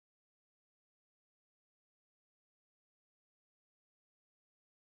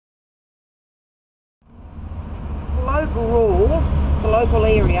local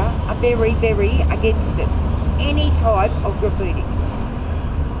area are very, very against it. Any type of graffiti.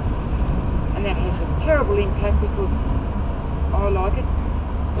 And that has a terrible impact because I like it.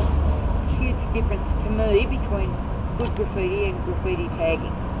 It's a huge difference to me between good graffiti and graffiti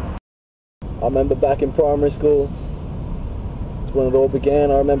tagging. I remember back in primary school, it's when it all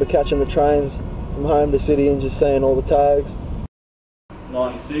began. I remember catching the trains from home to city and just seeing all the tags.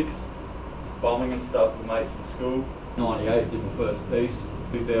 96, just bombing and stuff with mates from school. 98, did my first piece.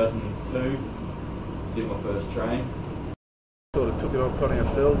 2002, did my first train. Sort of took it upon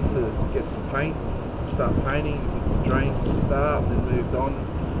ourselves to get some paint, start painting, did some drains to start, then moved on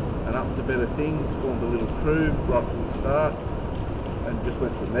and up to better things, formed a little crew right from the start and just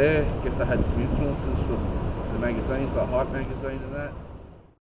went from there. I guess I had some influences from the magazines like Hype magazine and that.